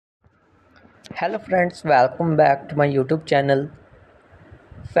Hello friends, welcome back to my YouTube channel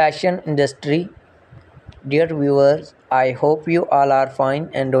Fashion Industry. Dear viewers, I hope you all are fine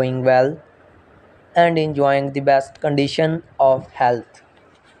and doing well and enjoying the best condition of health.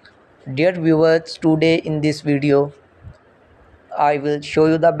 Dear viewers, today in this video I will show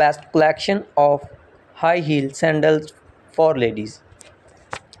you the best collection of high heel sandals for ladies.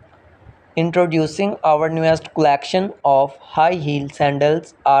 Introducing our newest collection of high heel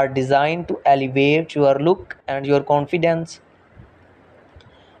sandals are designed to elevate your look and your confidence.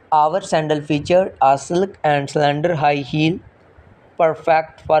 Our sandal featured a silk and slender high heel,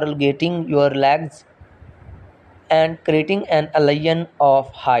 perfect for elongating your legs and creating an illusion of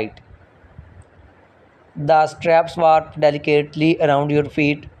height. The straps warp delicately around your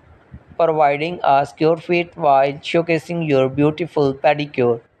feet, providing a secure fit while showcasing your beautiful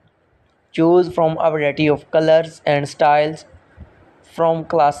pedicure. Choose from a variety of colors and styles, from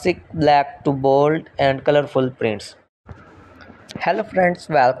classic black to bold and colorful prints. Hello friends,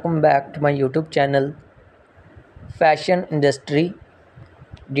 welcome back to my YouTube channel Fashion Industry.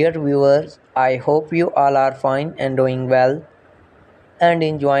 Dear viewers, I hope you all are fine and doing well and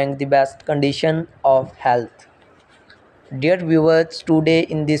enjoying the best condition of health. Dear viewers, today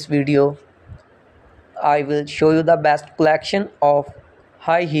in this video, I will show you the best collection of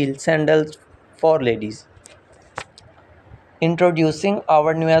high heel sandals for ladies. Introducing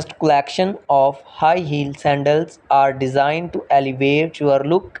our newest collection of high heel sandals are designed to elevate your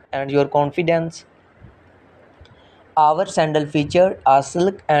look and your confidence. Our sandal featured a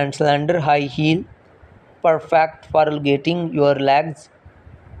silk and slender high heel, perfect for elongating your legs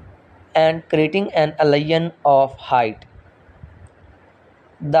and creating an illusion of height.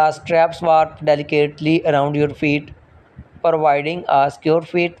 The straps warp delicately around your feet, providing a secure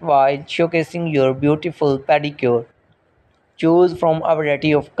fit while showcasing your beautiful pedicure. Choose from a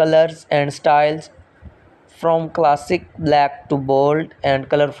variety of colors and styles, from classic black to bold and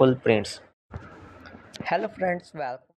colorful prints. Hello friends, welcome.